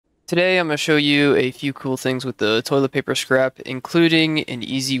Today I'm going to show you a few cool things with the toilet paper scrap, including an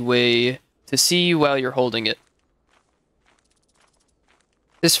easy way to see while you're holding it.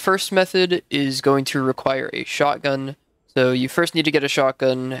 This first method is going to require a shotgun, so you first need to get a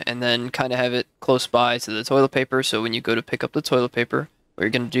shotgun and then kind of have it close by to the toilet paper, so when you go to pick up the toilet paper, what you're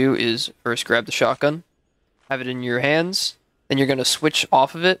going to do is first grab the shotgun, have it in your hands, then you're going to switch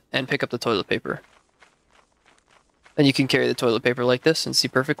off of it and pick up the toilet paper. Then you can carry the toilet paper like this and see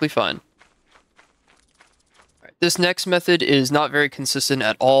perfectly fine. Right, this next method is not very consistent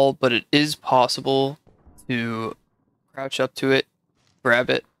at all, but it is possible to crouch up to it, grab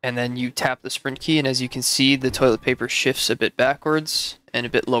it, and then you tap the sprint key, and as you can see, the toilet paper shifts a bit backwards and a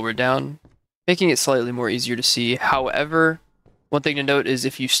bit lower down, making it slightly more easier to see. However, one thing to note is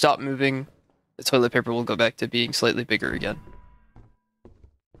if you stop moving, the toilet paper will go back to being slightly bigger again.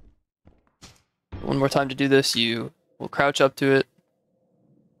 One more time to do this, you will crouch up to it,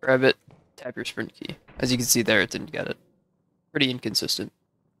 grab it, tap your sprint key. As you can see there, it didn't get it. Pretty inconsistent.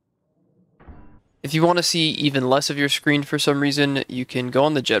 If you want to see even less of your screen for some reason, you can go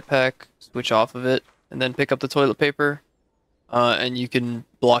on the jetpack, switch off of it, and then pick up the toilet paper, and you can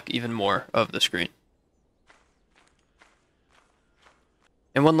block even more of the screen.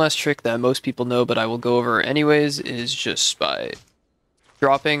 And one last trick that most people know, but I will go over anyways, is just by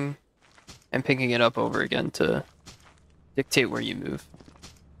dropping and picking it up over again to dictate where you move.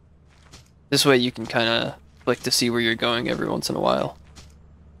 This way you can kind of click to see where you're going every once in a while.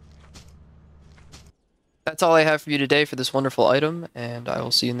 That's all I have for you today for this wonderful item, and I will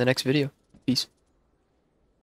see you in the next video. Peace.